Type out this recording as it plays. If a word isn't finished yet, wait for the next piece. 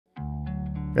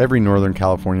Every Northern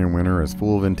California winter is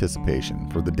full of anticipation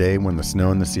for the day when the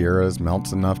snow in the Sierras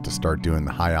melts enough to start doing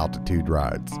the high altitude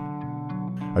rides.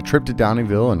 A trip to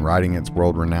Downieville and riding its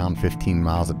world-renowned 15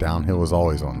 miles of downhill is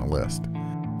always on the list.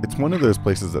 It's one of those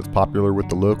places that's popular with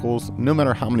the locals, no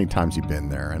matter how many times you've been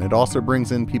there, and it also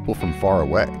brings in people from far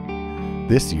away.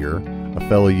 This year, a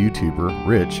fellow YouTuber,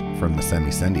 Rich, from the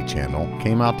Semi-Sendy channel,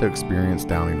 came out to experience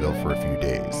Downieville for a few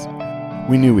days.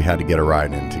 We knew we had to get a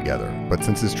ride in together, but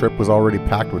since his trip was already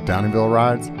packed with Downieville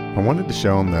rides, I wanted to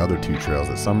show him the other two trails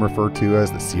that some refer to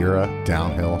as the Sierra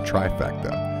Downhill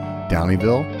Trifecta: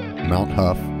 Downieville, Mount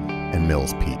Hough, and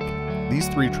Mills Peak. These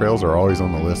three trails are always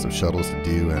on the list of shuttles to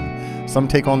do, and some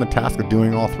take on the task of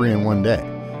doing all three in one day.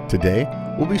 Today,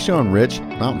 we'll be showing Rich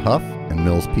Mount Hough and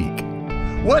Mills Peak.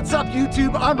 What's up,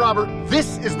 YouTube? I'm Robert.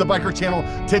 This is the Biker Channel.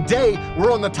 Today,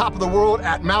 we're on the top of the world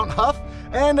at Mount Hough,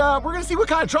 and we're gonna see what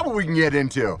kind of trouble we can get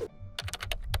into.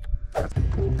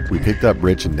 We picked up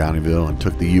Rich in Downieville and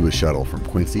took the Yuba shuttle from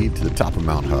Quincy to the top of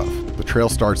Mount Hough. The trail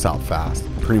starts out fast,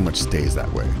 and pretty much stays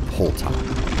that way the whole time.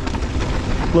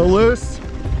 A little loose.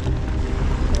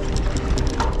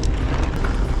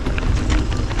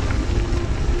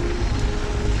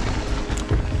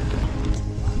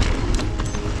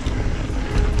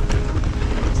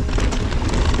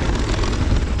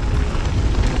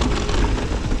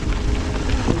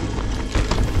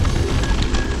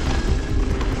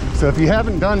 So if you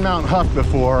haven't done Mount Hough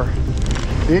before,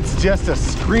 it's just a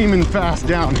screaming fast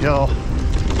downhill.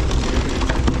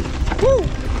 Woo!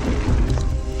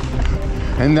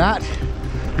 And that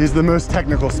is the most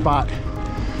technical spot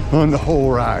on the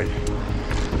whole ride.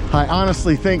 I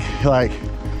honestly think like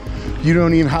you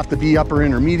don't even have to be upper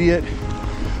intermediate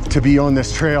to be on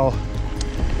this trail.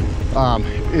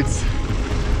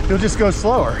 You'll just go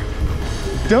slower.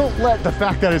 Don't let the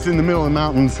fact that it's in the middle of the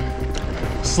mountains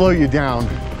slow you down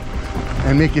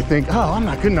and make you think, oh, I'm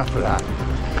not good enough for that,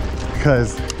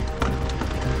 because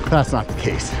that's not the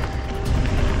case.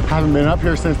 Haven't been up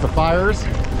here since the fires.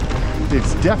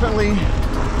 It's definitely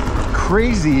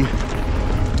crazy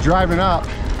driving up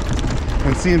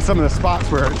and seeing some of the spots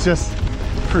where it's just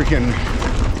freaking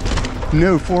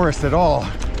no forest at all.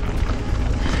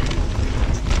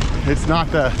 It's not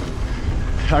the,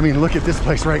 I mean, look at this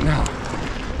place right now.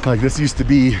 Like, this used to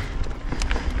be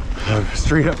a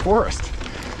straight up forest,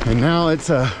 and now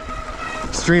it's a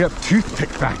straight up toothpick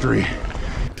factory.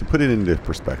 To put it into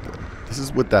perspective, this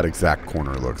is what that exact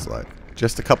corner looks like,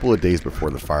 just a couple of days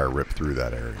before the fire ripped through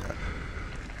that area.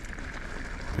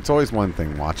 It's always one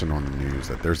thing watching on the news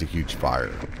that there's a huge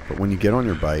fire, but when you get on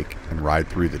your bike and ride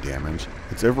through the damage,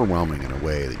 it's overwhelming in a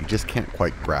way that you just can't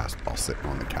quite grasp while sitting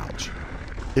on the couch.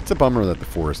 It's a bummer that the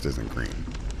forest isn't green,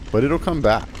 but it'll come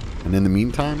back, and in the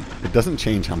meantime, it doesn't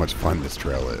change how much fun this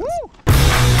trail is. Woo!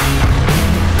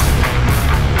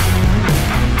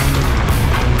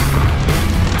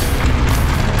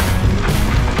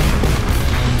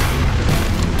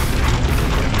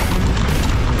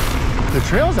 The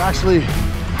trail's actually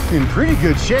in pretty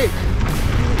good shape.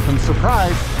 I'm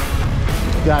surprised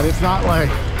that it's not like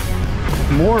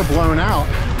more blown out,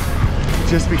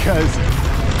 just because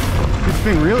it's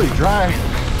been really dry,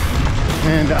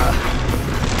 and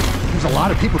there's a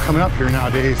lot of people coming up here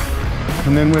nowadays.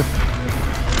 And then with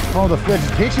all the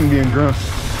vegetation being grown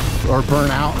or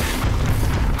burnt out,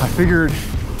 I figured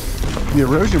the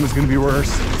erosion was gonna be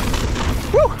worse.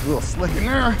 Woo! A little slick in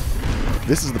there.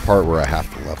 This is the part where I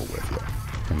have to level with you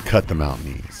and cut the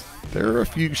mountain ease. There are a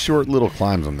few short little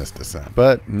climbs on this descent,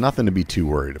 but nothing to be too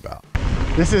worried about.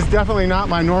 This is definitely not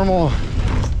my normal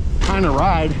kind of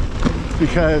ride,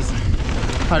 because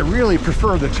I really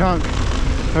prefer the chunk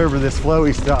over this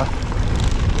flowy stuff,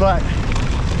 but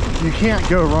you can't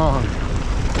go wrong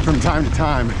from time to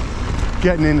time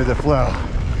getting into the flow,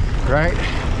 right?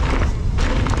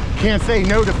 Can't say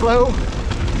no to flow.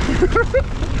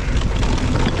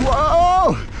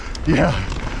 Whoa! Yeah,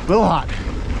 a little hot.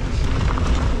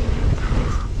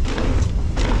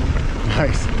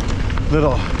 Nice.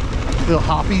 Little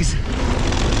hoppies.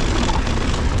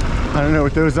 I don't know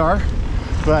what those are,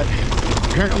 but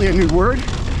apparently a new word.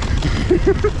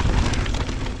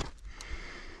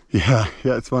 Yeah,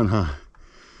 it's fun, huh?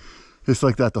 It's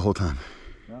like that the whole time.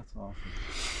 That's awesome.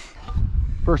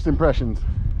 First impressions.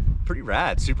 Pretty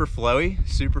rad, super flowy,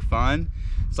 super fun.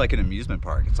 It's like an amusement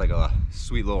park. It's like a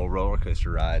sweet little roller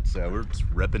coaster ride. So we're just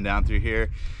ripping down through here,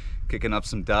 kicking up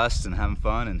some dust and having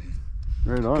fun, and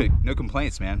right on. No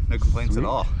complaints, man. No complaints at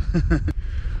all. What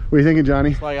are you thinking,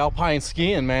 Johnny? It's like alpine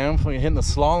skiing, man. Hitting the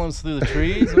slaloms through the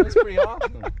trees. It's pretty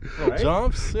awesome. Little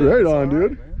jumps. Yeah, right on,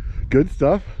 dude. Man. Good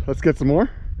stuff. Let's get some more.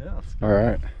 Yeah. All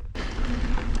right.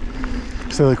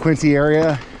 So the Quincy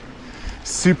area,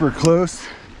 super close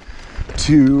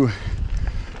to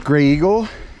Gray Eagle,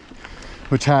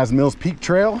 which has Mills Peak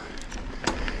Trail,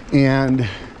 and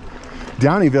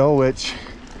Downieville, which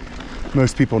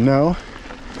most people know.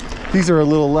 These are a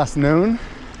little less known,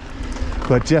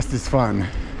 but just as fun.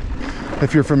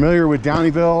 If you're familiar with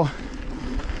Downieville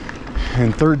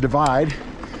and Third Divide,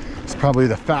 it's probably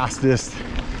the fastest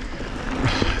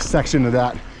section of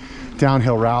that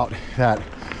downhill route that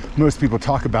most people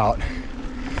talk about.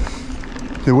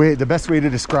 The best way to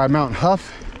describe Mount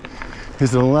Hough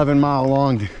is an 11-mile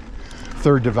long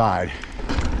Third Divide.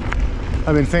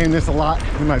 I've been saying this a lot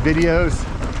in my videos,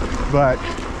 but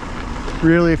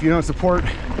really, if you don't support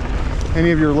any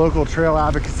of your local trail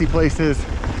advocacy places,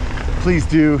 please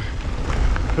do.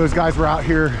 Those guys were out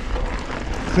here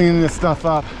cleaning this stuff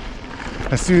up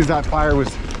as soon as that fire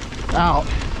was out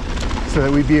so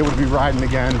that we'd be able to be riding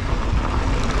again.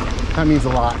 That means a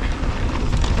lot.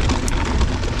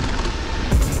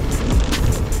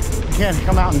 If you can't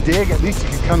come out and dig, at least you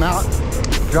can come out,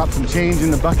 drop some change in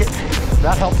the bucket.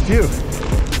 That helps too.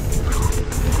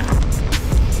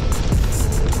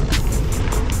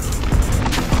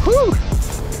 Whew.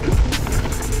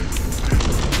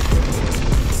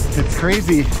 It's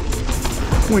crazy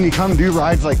when you come do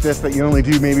rides like this that you only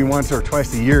do maybe once or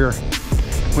twice a year.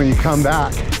 When you come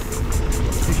back,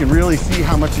 you can really see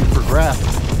how much you've progressed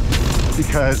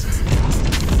because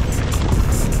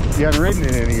you haven't ridden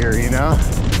it in a year, you know?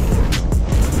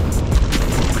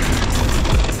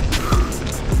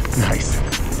 Nice.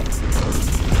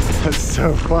 That's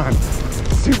so fun.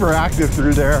 Super active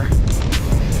through there.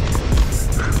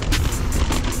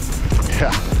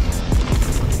 Yeah.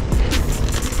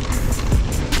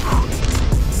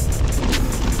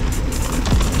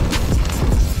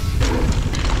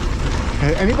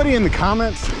 Anybody in the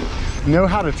comments know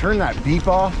how to turn that beep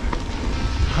off?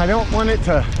 I don't want it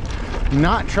to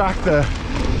not track the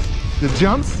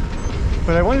jumps,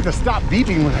 but I want it to stop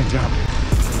beeping when I jump.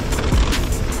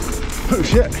 Oh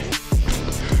shit.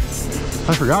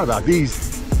 I forgot about these.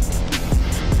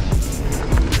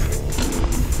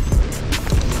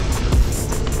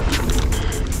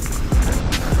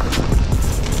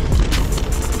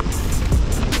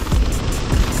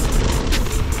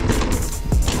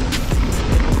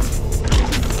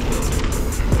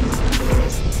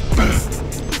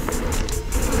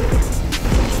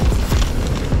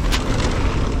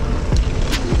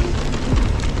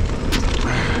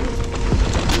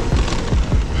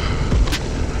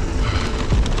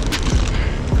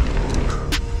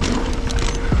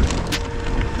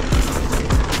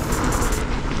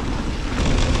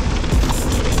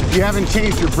 If you haven't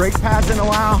changed your brake pads in a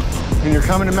while and you're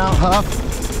coming to Mount Hough,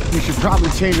 you should probably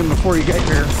change them before you get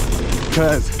here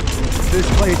because this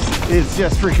place is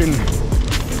just freaking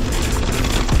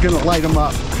gonna light them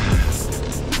up.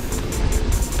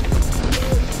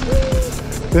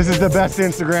 This is the best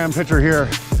Instagram picture here.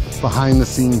 Behind the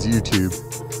scenes YouTube.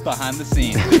 Behind the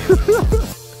scenes.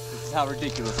 This is how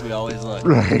ridiculous we always look.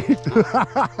 Right.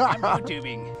 I'm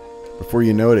YouTubing. Before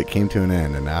you know it, it came to an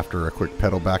end, and after a quick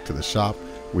pedal back to the shop,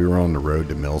 we were on the road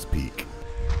to Mills Peak.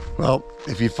 Well,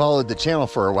 if you followed the channel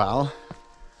for a while,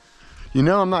 you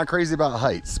know I'm not crazy about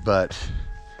heights, but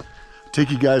I'll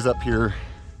take you guys up here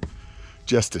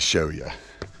just to show you.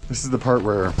 This is the part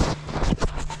where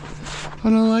I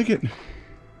don't like it.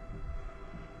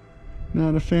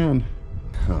 Not a fan.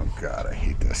 Oh God, I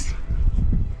hate this.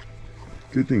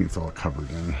 Good thing it's all covered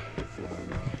in.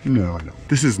 No, I don't.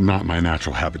 This is not my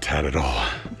natural habitat at all.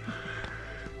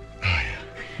 Oh,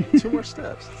 yeah. 2 more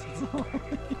steps. Oh,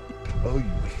 you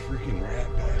freaking rat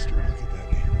bastard. Look at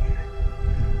that damn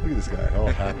there. Look at this guy, all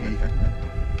happy.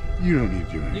 You don't need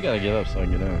to do anything. You gotta get up so I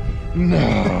can get down. No.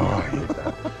 I hate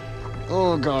that.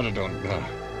 Oh God, I don't.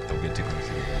 Don't get too close.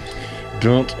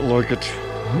 Don't like it.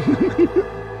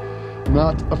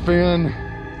 Not a fan.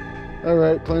 All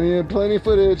right, plenty of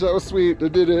footage. That was sweet. I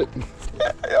did it.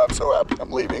 Yeah, I'm so happy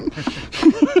I'm leaving.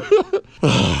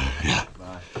 Yeah.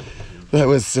 That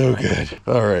was so good.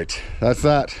 All right, that's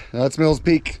that. That's Mills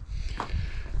Peak.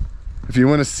 If you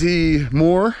want to see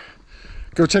more,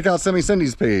 go check out Semi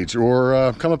Cindy's page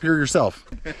or come up here yourself.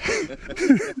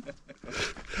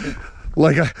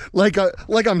 like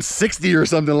I'm 60 or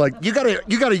something. Like you got a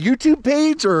YouTube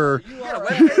page or? You got a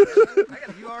webpage? I got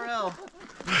a URL.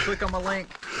 You click on my link.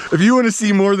 If you want to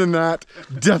see more than that,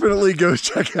 definitely go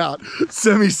check out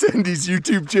Semi Cindy's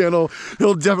YouTube channel.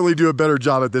 He'll definitely do a better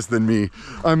job at this than me.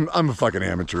 I'm a fucking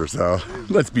amateur, so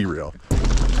let's be real.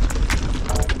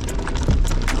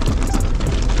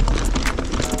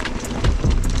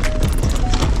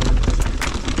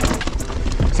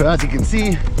 So as you can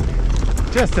see,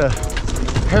 just a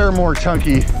hair more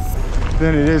chunky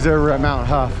than it is over at Mount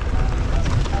Hough.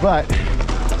 But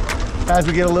as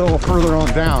we get a little further on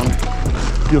down,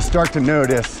 you'll start to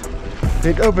notice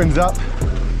it opens up,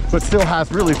 but still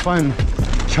has really fun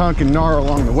chunk and gnar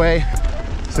along the way.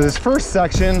 So this first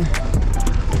section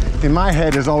in my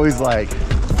head is always like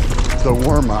the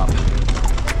warm-up.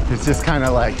 It's just kind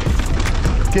of like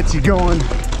gets you going,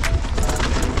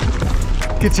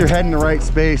 gets your head in the right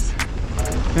space.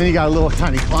 Then you got a little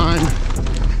tiny climb,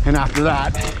 and after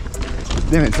that,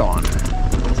 then it's on.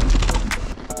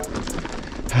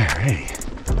 Alrighty,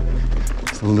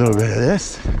 just a little bit of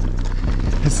this.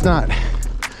 It's not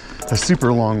a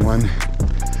super long one,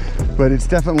 but it's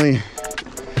definitely,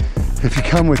 if you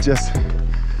come with just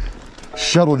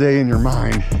shuttle day in your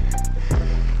mind,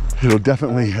 it'll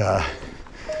definitely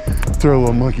throw a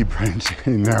little monkey wrench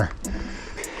in there.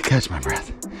 Catch my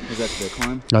breath. Is that the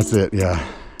climb? That's it, yeah.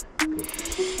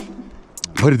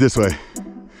 Put it this way.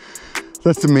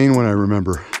 That's the main one I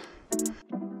remember.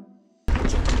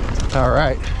 All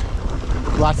right.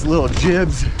 Lots of little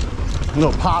jibs,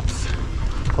 little pops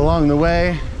along the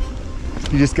way.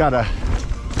 You just gotta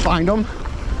find them,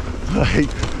 like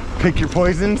pick your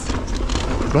poisons,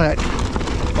 but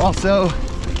also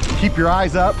keep your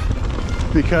eyes up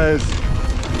because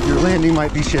your landing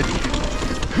might be shitty.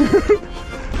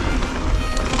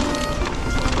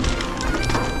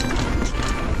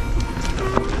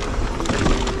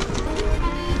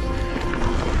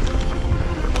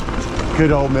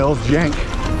 Good old Mills jank.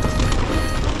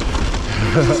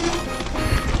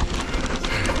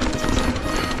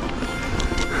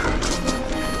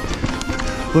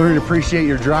 Learn to appreciate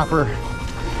your dropper.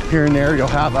 Here and there you'll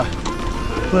have a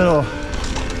little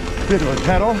bit of a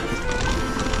pedal.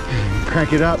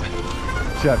 Crank it up.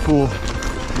 It's that full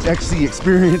XC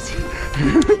experience.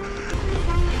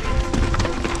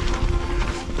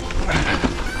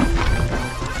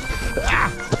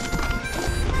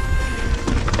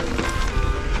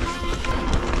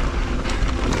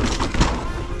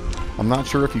 I'm not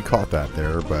sure if you caught that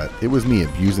there, but it was me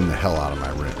abusing the hell out of my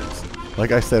rims.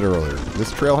 Like I said earlier,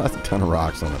 this trail has a ton of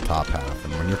rocks on the top half,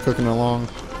 and when you're cooking along,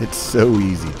 it's so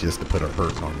easy just to put a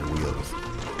hurting on your wheels.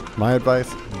 My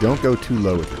advice, don't go too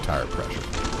low with your tire pressure.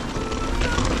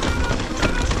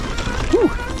 Whew.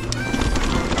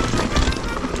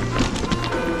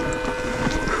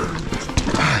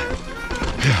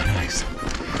 Yeah, nice.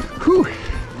 Whew.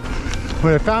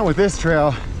 What I found with this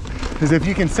trail is if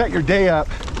you can set your day up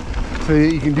so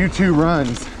that you can do 2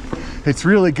 runs, it's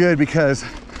really good because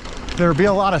there'll be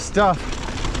a lot of stuff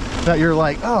that you're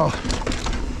like, oh,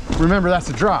 remember that's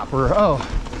a drop, or oh,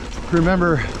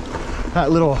 remember that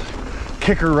little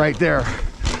kicker right there.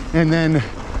 And then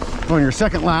on your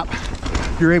second lap,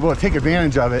 you're able to take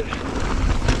advantage of it.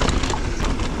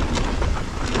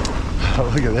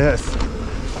 Oh, look at this.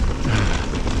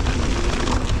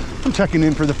 I'm checking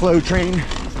in for the flow train.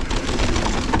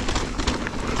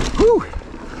 Whew.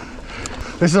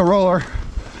 This is a roller,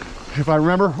 if I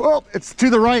remember. Oh, it's to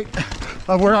the right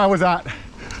of where I was at.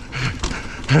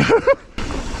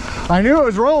 I knew it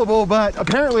was rollable, but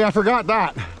apparently I forgot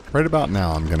that. Right about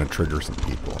now, I'm gonna trigger some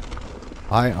people.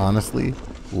 I honestly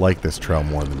like this trail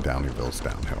more than Downieville's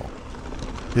downhill.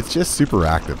 It's just super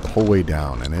active the whole way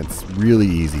down, and it's really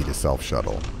easy to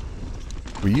self-shuttle.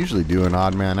 We usually do an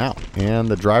odd man out, and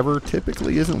the driver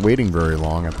typically isn't waiting very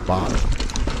long at the bottom.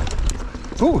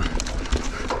 Ooh.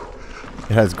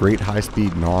 It has great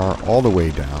high-speed gnar all the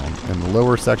way down, and the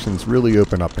lower sections really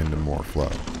open up into more flow.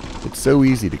 It's so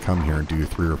easy to come here and do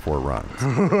 3 or 4 runs.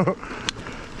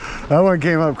 That one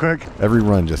came up quick. Every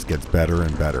run just gets better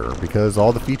and better because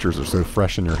all the features are so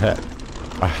fresh in your head.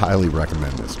 I highly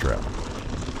recommend this trail.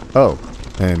 Oh,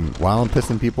 and while I'm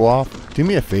pissing people off, do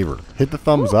me a favor. Hit the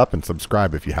thumbs up and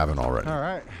subscribe if you haven't already. All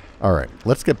right. All right,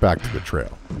 let's get back to the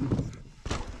trail.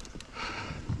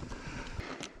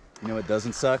 You know what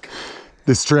doesn't suck?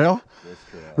 This trail? This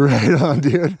trail. Right on,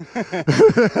 dude.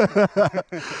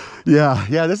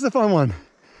 Yeah, this is a fun one.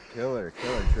 Killer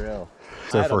trail.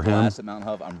 So I had for a him, blast at Mount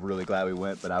Huff. I'm really glad we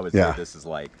went, but I would say this is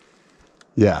like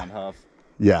Mount Huff.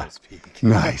 Yeah.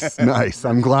 Nice, nice.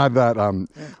 I'm glad that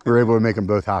we were able to make them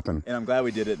both happen. And I'm glad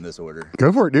we did it in this order.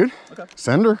 Go for it, dude. Okay.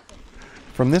 Send her.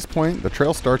 From this point, the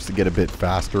trail starts to get a bit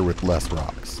faster with less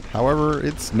rocks. However,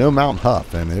 it's no Mount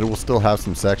Huff, and it will still have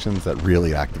some sections that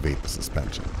really activate the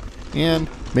suspension. And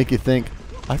make you think,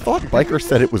 I thought bikers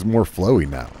said it was more flowy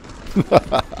now.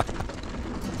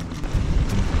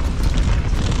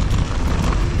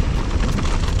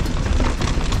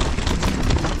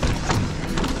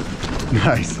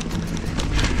 Nice.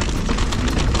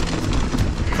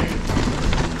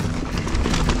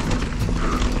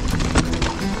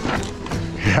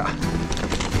 Yeah.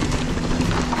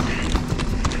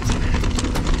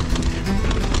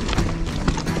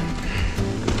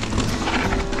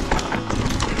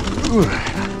 Ooh,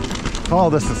 all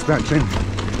the suspension.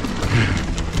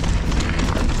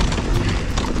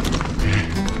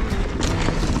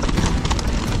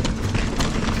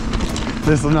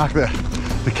 This will knock the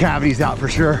cavities out for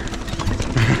sure.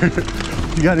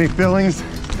 You got any fillings?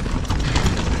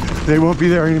 They won't be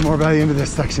there anymore by the end of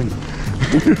this section.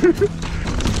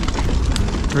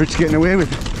 Rich getting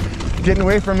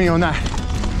away from me on that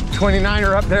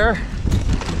 29er up there.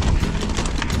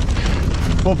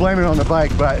 We'll blame it on the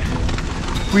bike, but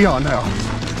we all know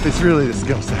it's really the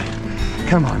skill set.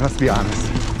 Come on, let's be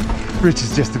honest. Rich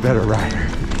is just a better rider.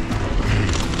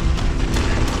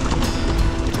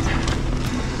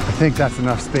 I think that's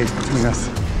enough space between us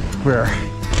where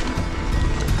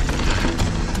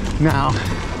now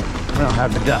I don't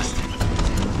have the dust.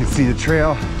 You can see the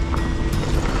trail.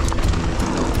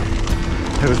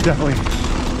 It was definitely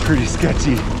pretty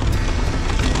sketchy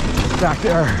back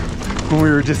there when we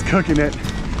were just cooking it,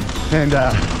 and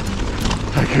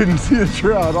I couldn't see the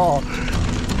trail at all.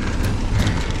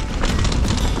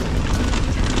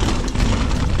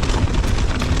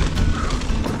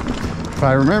 If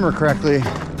I remember correctly,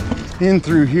 in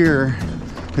through here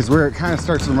is where it kind of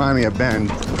starts to remind me of Bend.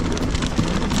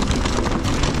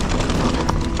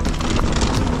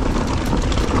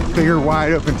 Bigger,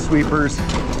 wide open sweepers.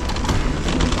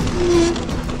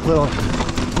 Little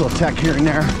tech here and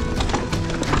there.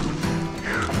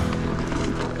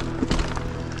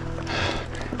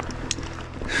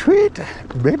 Sweet,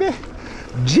 baby.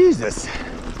 Jesus.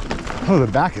 Oh,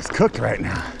 the back is cooked right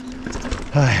now.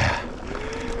 Oh,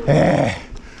 yeah.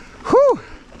 Whew.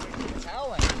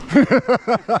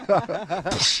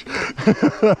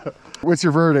 What's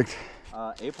your verdict?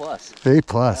 A+. A+, yeah,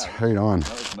 right on. That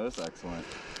was most excellent.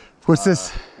 What's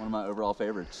this? One of my overall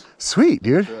favorites. Sweet,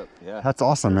 dude. Trip. Yeah. That's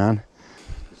awesome, man.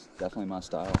 It's definitely my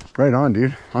style. Right on,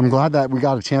 dude. I'm glad that we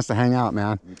got a chance to hang out,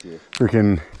 man. Me too.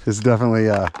 Freaking, it's definitely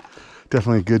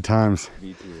good times.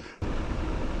 Me too.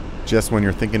 Just when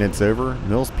you're thinking it's over,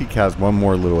 Mills Peak has one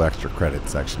more little extra credit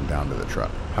section down to the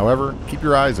truck. However, keep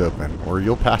your eyes open or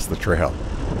you'll pass the trail.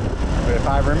 But if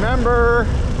I remember,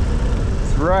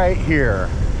 it's right here.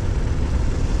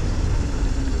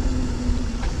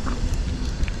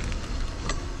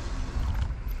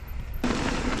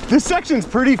 This section's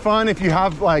pretty fun if you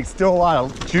have like still a lot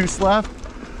of juice left,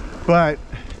 but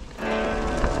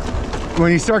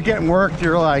when you start getting worked,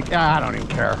 you're like, ah, I don't even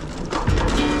care.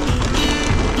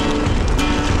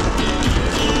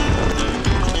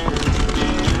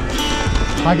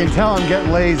 I can tell I'm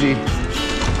getting lazy.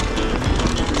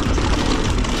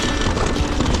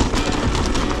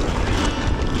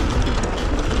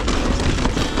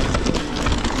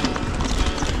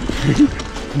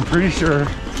 I'm pretty sure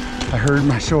I heard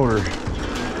my shoulder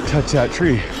touch that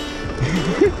tree.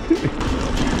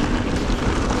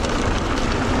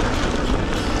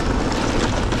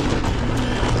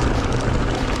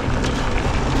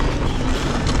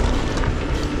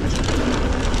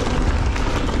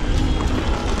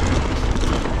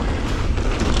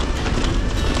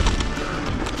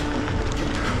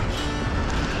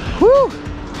 Woo!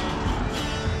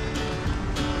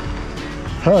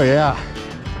 Oh yeah.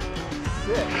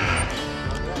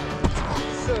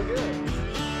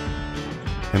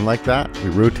 And like that, we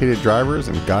rotated drivers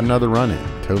and got another run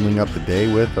in, totaling up the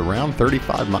day with around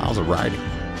 35 miles of riding.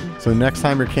 So next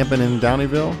time you're camping in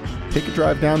Downieville, take a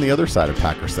drive down the other side of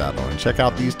Packer Saddle and check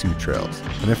out these two trails.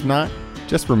 And if not,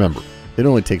 just remember, it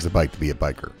only takes a bike to be a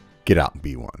biker. Get out and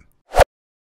be one.